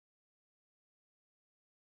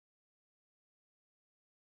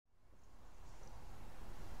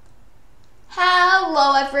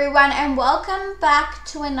Hello everyone and welcome back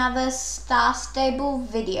to another Star Stable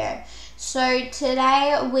video. So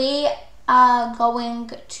today we are going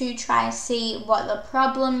to try to see what the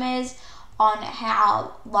problem is on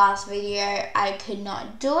how last video I could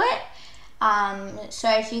not do it. So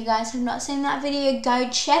if you guys have not seen that video, go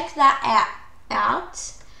check that out.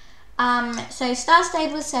 So Star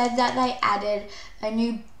Stable said that they added a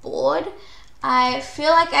new board. I feel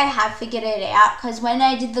like I have figured it out because when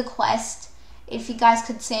I did the quest, if you guys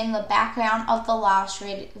could see in the background of the last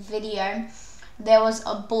video, there was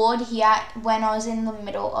a board here when I was in the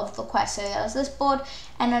middle of the quest. So there was this board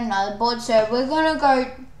and another board. So we're gonna go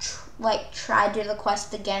try do the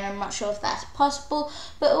quest again. I'm not sure if that's possible,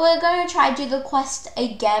 but we're gonna try do the quest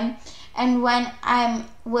again. And when I'm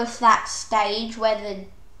with that stage where the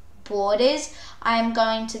board is, I'm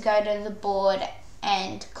going to go to the board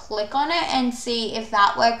and click on it and see if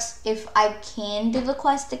that works, if I can do the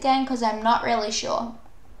quest again, because I'm not really sure.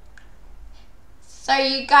 So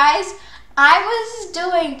you guys, I was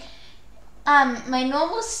doing my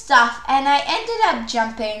normal stuff and I ended up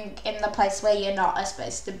jumping in the place where you're not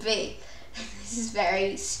supposed to be. This is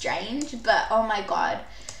very strange, but oh my god.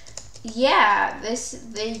 Yeah, this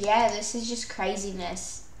is just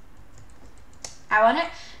craziness. I want to,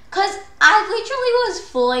 because I literally was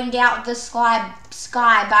falling out of the sky,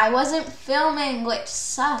 but I wasn't filming, which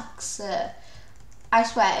sucks. I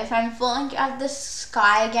swear, if I'm falling out of the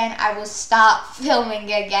sky again, I will start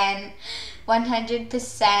filming again.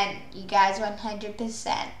 100%, you guys,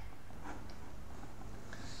 100%.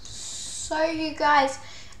 So you guys,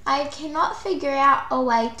 I cannot figure out a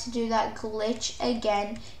way to do that glitch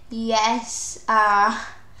again. Yes, I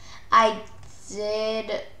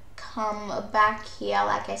did come back here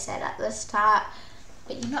like I said at the start,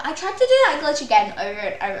 but you know, I tried to do that glitch again over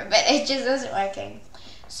and over, but it just wasn't working.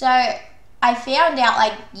 So I found out,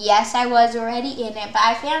 like, yes, I was already in it, but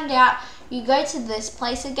I found out you go to this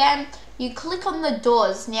place again, you click on the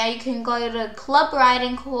doors. Now you can go to Club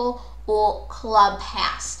Riding Call or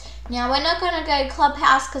Clubhouse. Now we're not going to go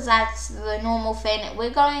Clubhouse because that's the normal thing. We're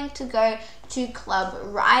going to go to Club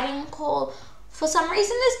Riding Call. For some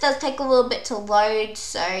reason, this does take a little bit to load,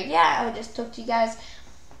 so yeah, I'll just talk to you guys.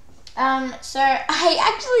 So I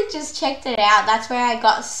actually just checked it out. That's where I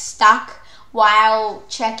got stuck while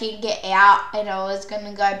checking it out, and I was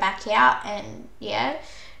gonna go back out, and yeah,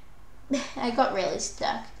 I got really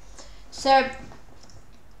stuck. So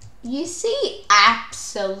you see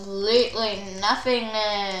absolutely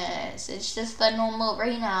nothingness. It's just the normal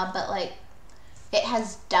arena, but like it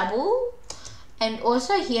has double. And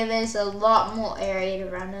also here, there's a lot more area to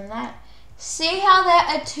run in that. See how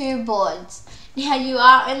there are two boards. Now you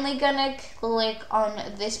are only gonna click on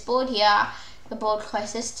this board here, the board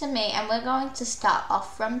closest to me, and we're going to start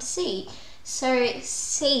off from C. So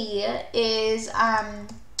C is,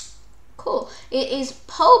 cool. It is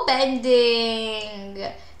pole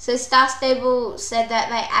bending. So Star Stable said that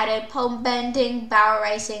they added pole bending, barrel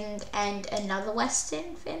racing, and another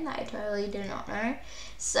Western thing that I totally do not know.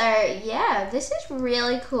 So yeah, this is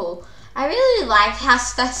really cool. I really like how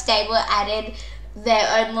Star Stable added their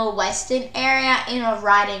own little Western area in a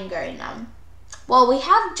riding arena. Well, we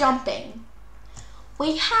have jumping,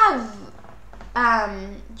 we have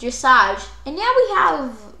dressage, and now we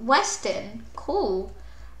have Western. Cool.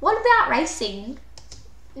 What about racing?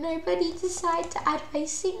 Nobody decided to add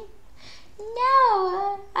racing?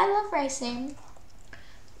 No, I love racing.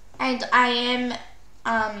 And I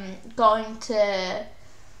am going to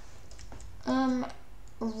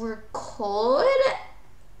record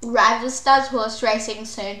Rival Stars Horse Racing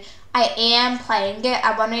soon. I am playing it.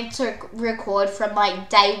 I wanted to record from like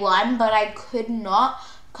day one, but I could not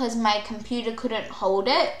because my computer couldn't hold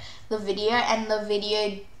it, the video, and the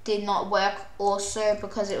video did not work also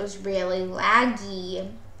because it was really laggy.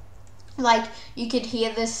 Like, you could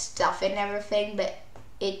hear the stuff and everything, but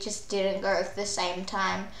it just didn't go at the same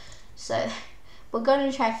time. So we're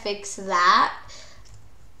gonna try to fix that.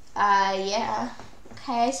 Yeah.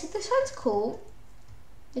 Okay, so this one's cool.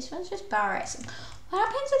 This one's just barrel racing. What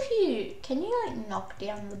happens if can you like knock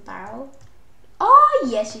down the barrel? Oh,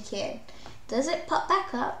 yes you can. Does it pop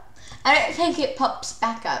back up? I don't think it pops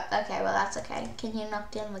back up. Okay, well that's okay. Can you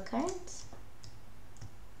knock down the cones?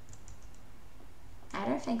 I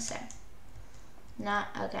don't think so. No,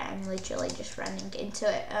 okay, I'm literally just running into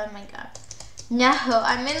it. Oh my god. No,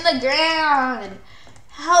 I'm in the ground.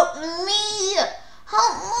 Help me.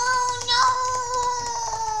 Help me, no.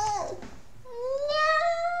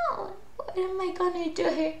 No. What am I gonna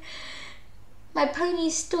do? My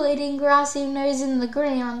pony's still eating grass even though he's in the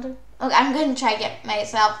ground. Okay, I'm gonna try to get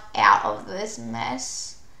myself out of this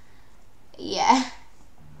mess. Yeah.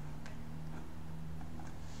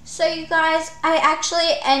 So you guys, I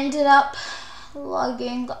actually ended up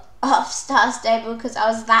logging off Star Stable because I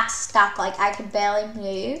was that stuck, like I could barely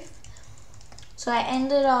move. So I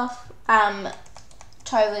ended off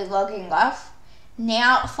totally logging off.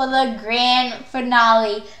 Now for the grand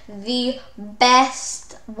finale, the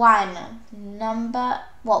best one.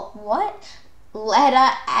 Letter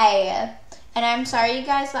A. And I'm sorry you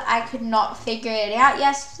guys that I could not figure it out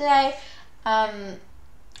yesterday.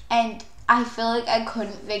 And I feel like I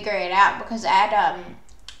couldn't figure it out because I had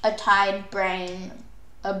a tired brain.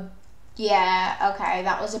 Yeah, okay,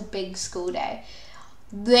 that was a big school day.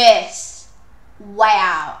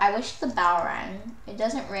 Wow, I wish the bell rang. It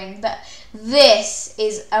doesn't ring, but this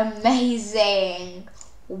is amazing.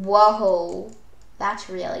 Whoa, that's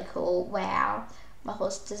really cool. Wow, my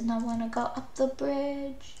horse does not want to go up the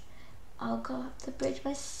bridge. I'll go up the bridge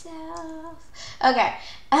myself. Okay,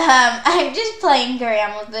 I'm just playing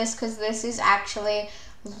around with this because this is actually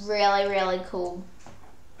really, really cool.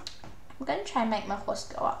 I'm going to try and make my horse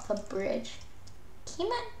go up the bridge. Come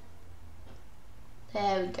on.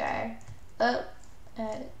 There we go. Oh,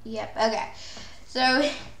 yep, okay. So,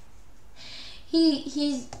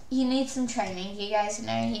 he needs some training. You guys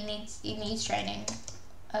know he needs training.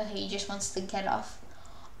 Okay, he just wants to get off.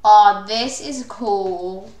 Oh, this is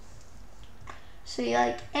cool. So you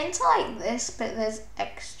like enter like this, but there's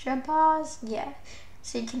extra bars. Yeah.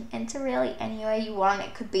 So you can enter really anywhere you want.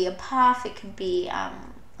 It could be a path. It could be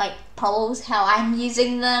like poles, how I'm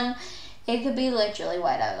using them. It could be literally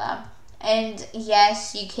whatever. And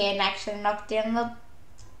yes, you can actually knock down the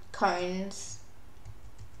cones.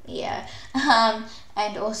 Yeah.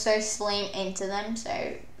 And also slam into them.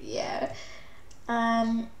 So yeah.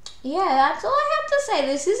 Yeah, that's all I have to say.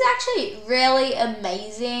 This is actually really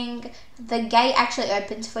amazing. The gate actually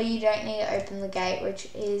opens for you. You don't need to open the gate, which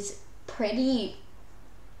is pretty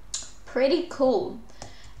cool.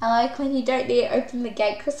 I like when you don't need to open the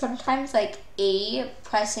gate because sometimes like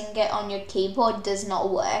pressing it on your keyboard does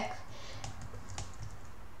not work.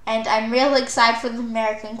 And I'm really excited for the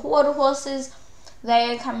American Quarter Horses.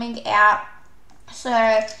 They are coming out.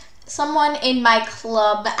 So someone in my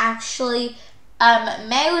club actually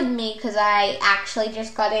mailed me because I actually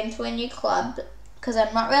just got into a new club because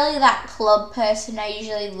I'm not really that club person. I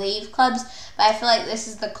usually leave clubs, but I feel like this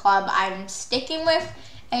is the club I'm sticking with.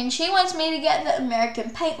 And she wants me to get the American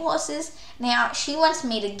Paint Horses. Now, she wants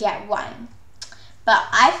me to get one. But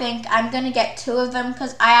I think I'm going to get two of them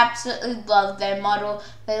because I absolutely love their model.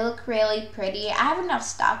 They look really pretty. I have enough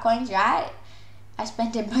star coins, right? I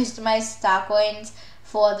spent most of my star coins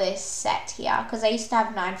for this set here because I used to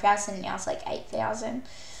have 9,000, now it's like 8,000.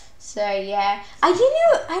 So yeah, I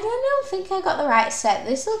don't think I got the right set.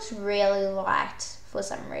 This looks really light for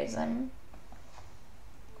some reason.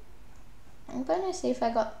 I'm gonna see if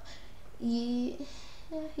I got, yeah,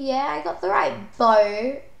 I got the right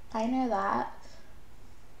bow. I know that.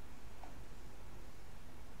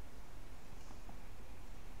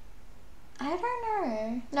 I don't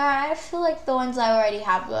know. No, I feel like the ones I already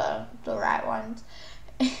have the right ones.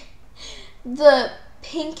 The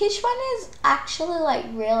pinkish one is actually like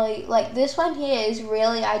really, like this one here is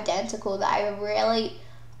really identical that I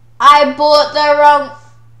bought the wrong,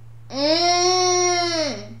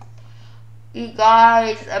 you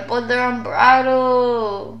guys, I bought the wrong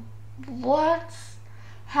bridle. What?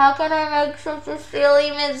 How can I make such a silly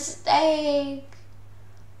mistake?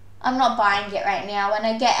 I'm not buying it right now. When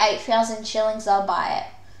I get 8,000 shillings, I'll buy it.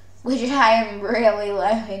 Which I am really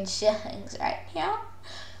low in shillings right now.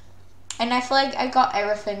 And I feel like I got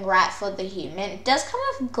everything right for the human. It does come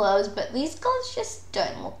with gloves, but these gloves just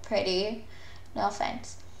don't look pretty. No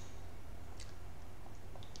offense.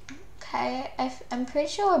 Okay, I'm pretty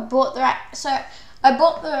sure I bought the right... So, I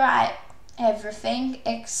bought the right everything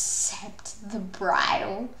except the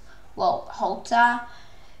bridle. Well, halter.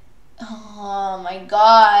 Oh my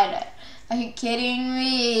god. Are you kidding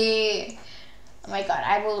me? Oh my god,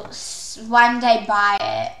 I will one day buy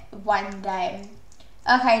it. One day.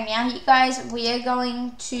 Okay, now you guys, we are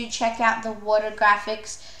going to check out the water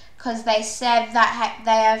graphics because they said that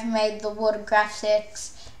they have made the water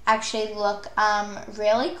graphics actually look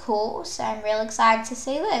really cool. So I'm really excited to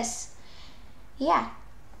see this. Yeah.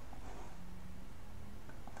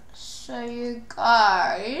 So you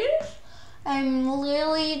guys, I'm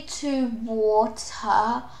literally to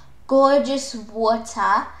water, gorgeous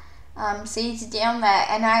water. See it's down there,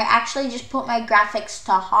 and I actually just put my graphics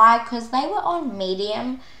to high because they were on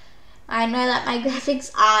medium. I know that my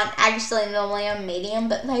graphics aren't actually normally on medium,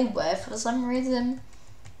 but they were for some reason.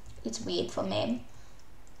 It's weird for me.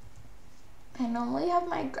 I normally have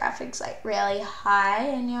my graphics like really high,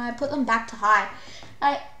 and I put them back to high.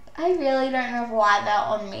 I really don't know why they're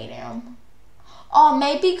on medium. Oh,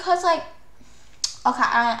 maybe because like, okay,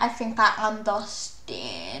 I think I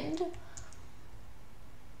understand.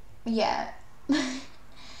 Yeah.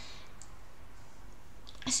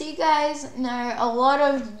 So you guys know a lot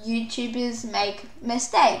of YouTubers make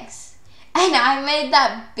mistakes. And I made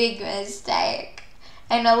that big mistake.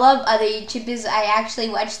 And a lot of other YouTubers, I actually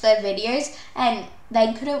watched their videos and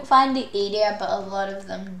they couldn't find it either, but a lot of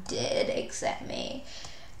them did, except me.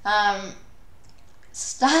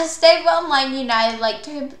 Star Stable Online United like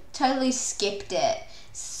totally skipped it.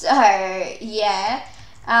 So yeah.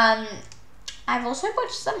 I've also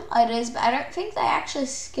watched some others, but I don't think they actually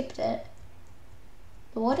skipped it.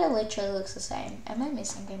 The water literally looks the same. Am I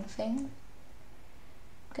missing anything?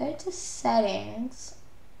 Go to settings.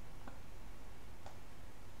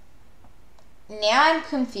 Now I'm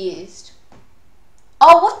confused.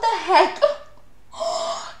 Oh, what the heck?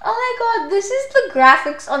 Oh my god, this is the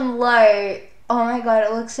graphics on low. Oh my god,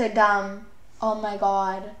 it looks so dumb. Oh my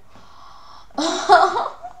god.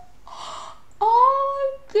 Oh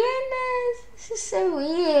my goodness. This is so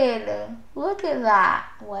weird. Look at that.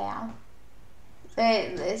 Wow. So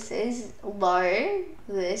this is low.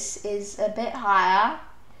 This is a bit higher.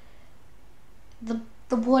 The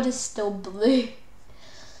water's still blue.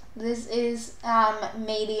 This is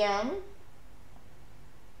medium.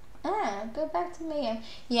 Go back to medium.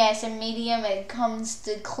 Yeah, so medium, it comes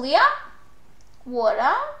to clear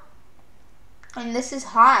water. And this is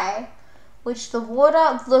high, which the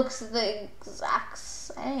water looks the exact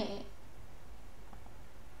same.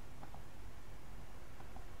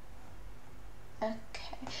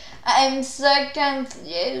 Okay. I'm so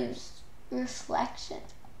confused. Reflection.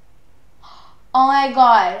 Oh my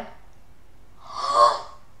god.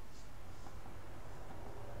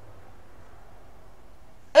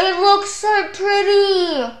 It looks so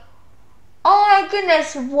pretty. Oh my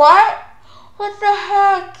goodness, what? What the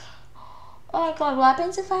heck? Oh my god, what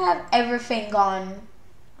happens if I have everything on?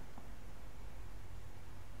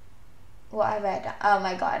 What have I done? Oh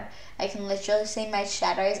my god, I can literally see my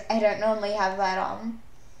shadows. I don't normally have that on.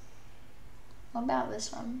 What about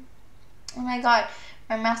this one? Oh my god,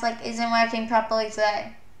 my mouse like isn't working properly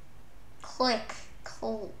today. Click,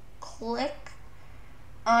 click.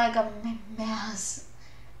 Oh my god, my mouse.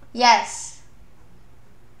 Yes.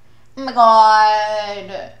 Oh my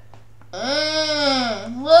god.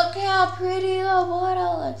 Look how pretty the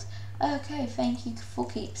water looks. Okay, thank you for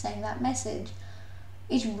keep saying that message.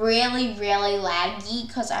 It's really, really laggy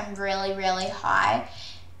because I'm really, really high.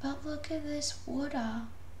 But look at this water.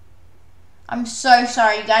 I'm so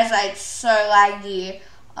sorry, you guys. It's so laggy.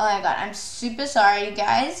 Oh my god, I'm super sorry, you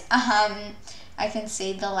guys. I can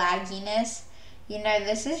see the lagginess. You know,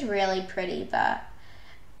 this is really pretty, but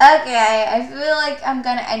okay, I feel like I'm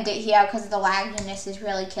gonna end it here because the lagginess is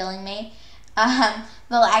really killing me. The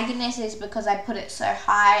lagginess is because I put it so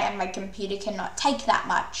high and my computer cannot take that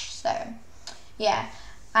much. So, yeah.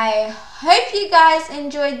 I hope you guys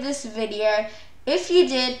enjoyed this video. If you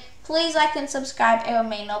did, please like and subscribe. It will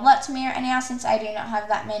mean a lot to me right now since I do not have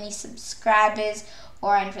that many subscribers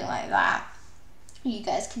or anything like that. You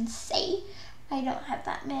guys can see I don't have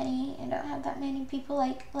that many. I don't have that many people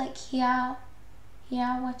like here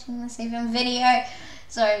watching this even video.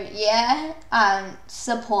 So yeah,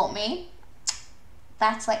 support me.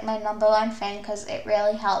 That's like my #1 thing because it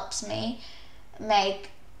really helps me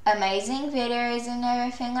make amazing videos and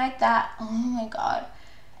everything like that. Oh my god.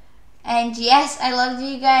 And yes, I love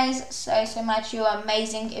you guys so much. You are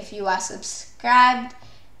amazing if you are subscribed.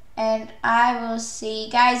 And I will see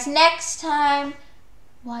you guys next time.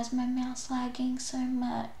 Why is my mouse lagging so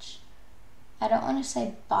much? I don't want to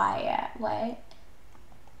say bye yet. Wait.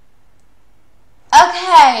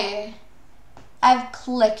 Okay. I've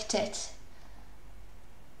clicked it.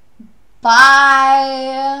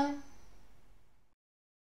 Bye.